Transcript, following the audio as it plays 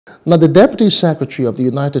Now, the Deputy Secretary of the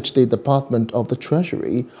United States Department of the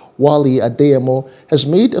Treasury, Wally Adeyemo, has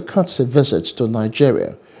made a courtesy visit to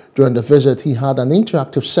Nigeria. During the visit, he had an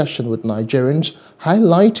interactive session with Nigerians,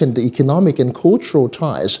 highlighting the economic and cultural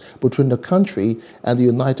ties between the country and the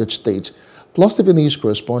United States. Plus, TV News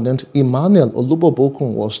correspondent Emmanuel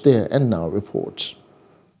Olubobokun was there and now reports.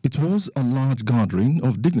 It was a large gathering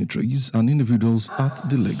of dignitaries and individuals at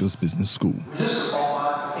the Lagos Business School. We used to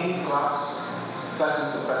offer in-class,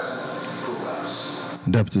 person-to-person programs.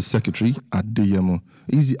 Deputy Secretary Adeyemo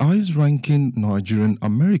is the highest-ranking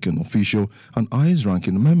Nigerian-American official and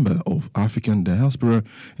highest-ranking member of African diaspora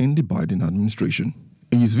in the Biden administration.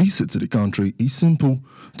 His visit to the country is simple: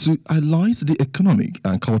 to highlight the economic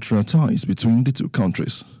and cultural ties between the two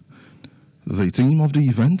countries. The theme of the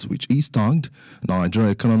event, which is tagged Nigeria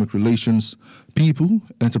Economic Relations, People,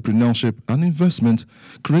 Entrepreneurship and Investment,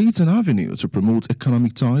 creates an avenue to promote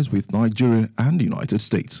economic ties with Nigeria and the United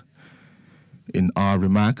States. In our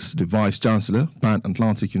remarks, the Vice-Chancellor, Pan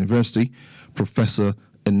Atlantic University, Professor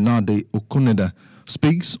Enade Okoneda,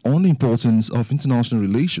 speaks on the importance of international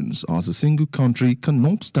relations, as a single country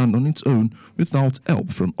cannot stand on its own without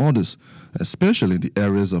help from others, especially in the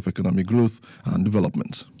areas of economic growth and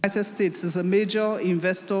development. The United States is a major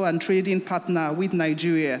investor and trading partner with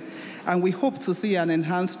Nigeria, and we hope to see an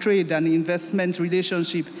enhanced trade and investment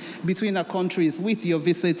relationship between our countries with your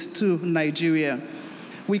visit to Nigeria.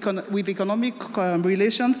 With economic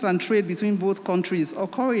relations and trade between both countries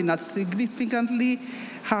occurring at significantly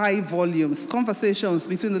high volumes, conversations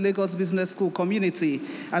between the Lagos Business School community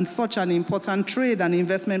and such an important trade and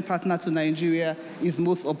investment partner to Nigeria is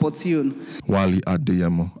most opportune. Wally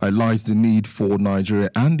Adeyemo highlights the need for Nigeria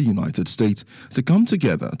and the United States to come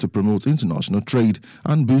together to promote international trade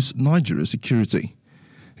and boost Nigeria's security.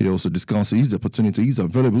 He also discusses the opportunities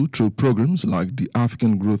available through programs like the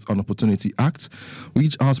African Growth and Opportunity Act,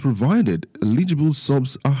 which has provided eligible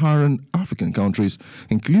sub-Saharan African countries,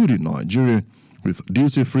 including Nigeria, with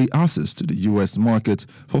duty-free access to the U.S. market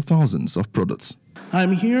for thousands of products.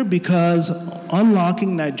 I'm here because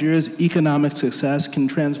unlocking Nigeria's economic success can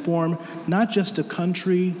transform not just a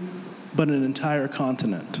country, but an entire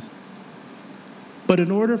continent. But in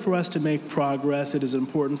order for us to make progress, it is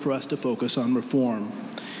important for us to focus on reform.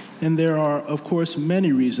 And there are, of course,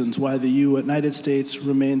 many reasons why the United States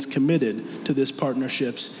remains committed to these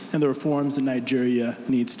partnerships and the reforms that Nigeria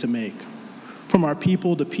needs to make. From our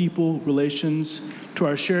people-to-people relations, to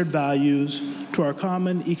our shared values, to our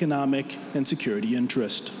common economic and security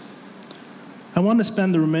interest. I want to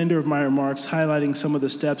spend the remainder of my remarks highlighting some of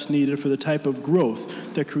the steps needed for the type of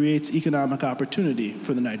growth that creates economic opportunity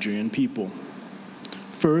for the Nigerian people.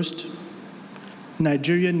 First,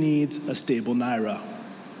 Nigeria needs a stable naira.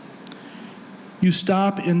 You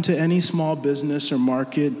stop into any small business or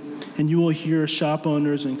market, and you will hear shop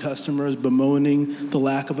owners and customers bemoaning the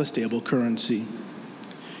lack of a stable currency.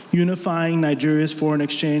 Unifying Nigeria's foreign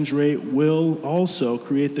exchange rate will also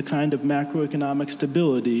create the kind of macroeconomic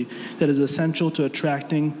stability that is essential to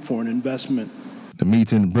attracting foreign investment. The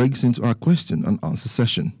meeting breaks into our question and answer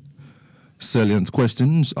session. Salient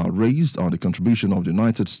questions are raised on the contribution of the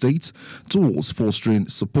United States towards fostering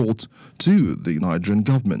support to the Nigerian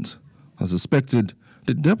government. As expected,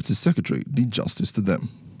 the Deputy Secretary did justice to them.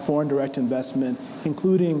 Foreign direct investment,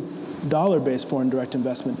 including dollar-based foreign direct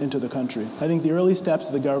investment into the country. I think the early steps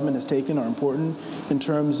the government has taken are important in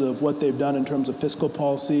terms of what they've done in terms of fiscal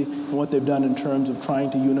policy and what they've done in terms of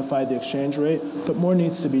trying to unify the exchange rate, but more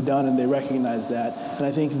needs to be done, and they recognize that. And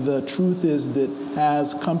I think the truth is that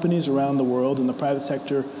as companies around the world and the private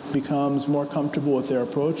sector becomes more comfortable with their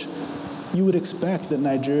approach, you would expect that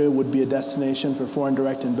Nigeria would be a destination for foreign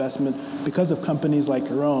direct investment because of companies like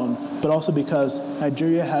your own, but also because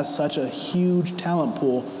Nigeria has such a huge talent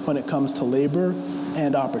pool when it comes to labor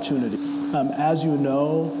and opportunity. As you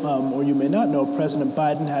know, or you may not know, President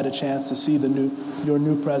Biden had a chance to see your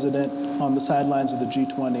new president on the sidelines of the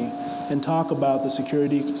G20 and talk about the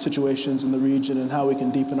security situations in the region and how we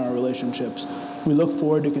can deepen our relationships. We look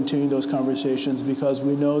forward to continuing those conversations because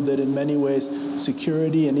we know that in many ways,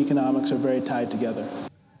 security and economics are very tied together.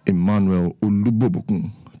 Emmanuel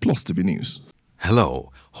Olubobokun, Plus TV News.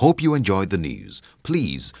 Hello, hope you enjoyed the news.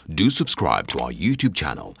 Please do subscribe to our YouTube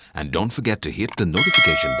channel and don't forget to hit the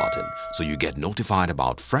notification button so you get notified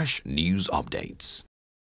about fresh news updates.